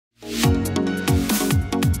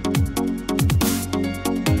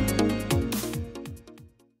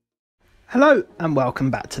Hello and welcome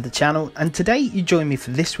back to the channel, and today you join me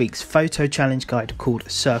for this week's photo challenge guide called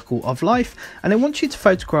Circle of Life, and I want you to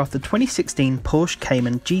photograph the 2016 Porsche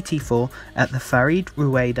Cayman GT4 at the Farid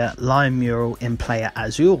Rueda Lion Mural in Playa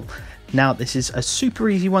Azul. Now this is a super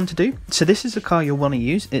easy one to do, so this is the car you'll want to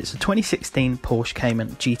use. It's a 2016 Porsche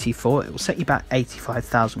Cayman GT4. It will set you back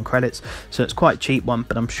 85,000 credits, so it's quite a cheap one,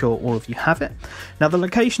 but I'm sure all of you have it. Now the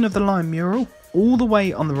location of the Lion Mural, all the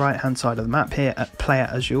way on the right hand side of the map here at Playa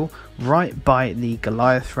Azul, right by the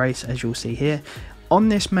Goliath race, as you'll see here. On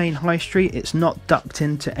this main high street, it's not ducked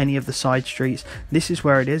into any of the side streets. This is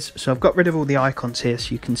where it is. So I've got rid of all the icons here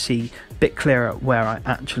so you can see a bit clearer where I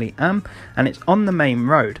actually am, and it's on the main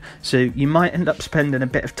road. So you might end up spending a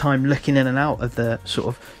bit of time looking in and out of the sort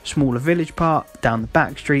of smaller village part, down the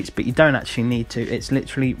back streets, but you don't actually need to. It's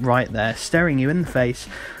literally right there, staring you in the face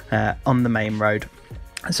on the main road.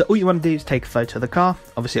 So all you want to do is take a photo of the car.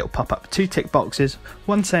 Obviously it'll pop up two tick boxes,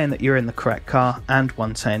 one saying that you're in the correct car and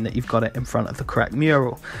one saying that you've got it in front of the correct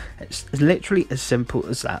mural. It's literally as simple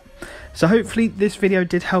as that. So hopefully this video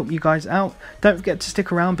did help you guys out. Don't forget to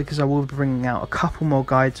stick around because I will be bringing out a couple more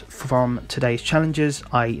guides from today's challenges,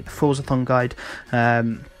 i.e. the Forzathon guide.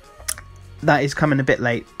 That is coming a bit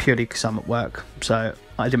late purely because I'm at work, so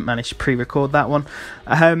I didn't manage to pre-record that one.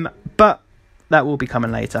 But that will be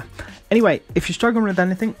coming later. Anyway, if you're struggling with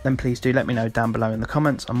anything, then please do let me know down below in the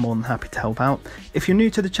comments. I'm more than happy to help out. If you're new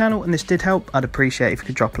to the channel and this did help, I'd appreciate if you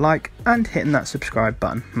could drop a like, and hitting that subscribe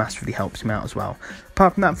button massively helps me out as well.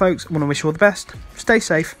 Apart from that, folks, I want to wish you all the best, stay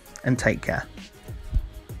safe and take care.